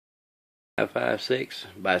5.56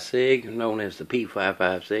 by SIG, known as the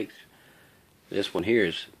P5.56. This one here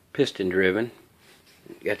is piston driven.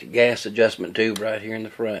 Got the gas adjustment tube right here in the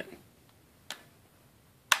front.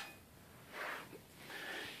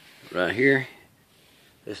 Right here,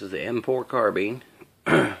 this is the M4 carbine.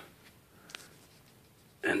 And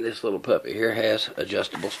this little puppy here has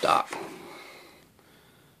adjustable stock.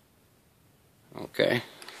 Okay.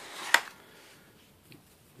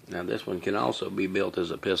 Now this one can also be built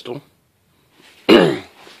as a pistol.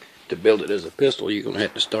 To build it as a pistol, you're going to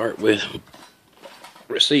have to start with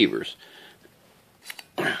receivers.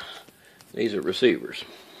 These are receivers.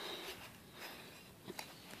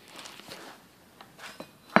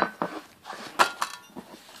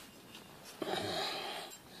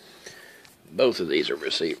 Both of these are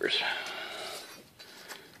receivers.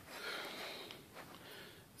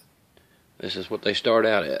 This is what they start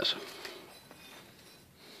out as.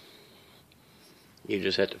 You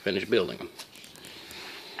just have to finish building them.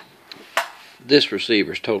 This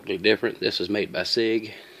receiver is totally different. This is made by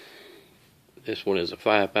SIG. This one is a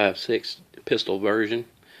 5.56 pistol version.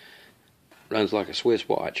 Runs like a Swiss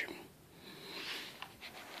watch.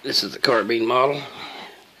 This is the carbine model.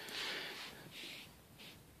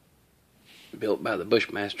 Built by the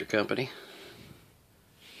Bushmaster Company.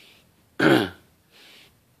 Both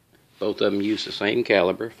of them use the same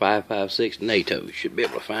caliber, 5.56 NATO. You should be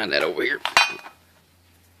able to find that over here.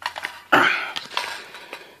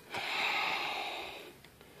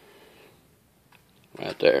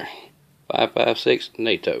 Right there, 5.56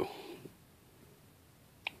 NATO.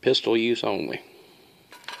 Pistol use only.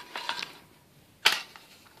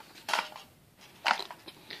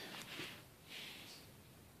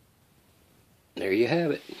 There you have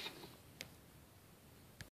it.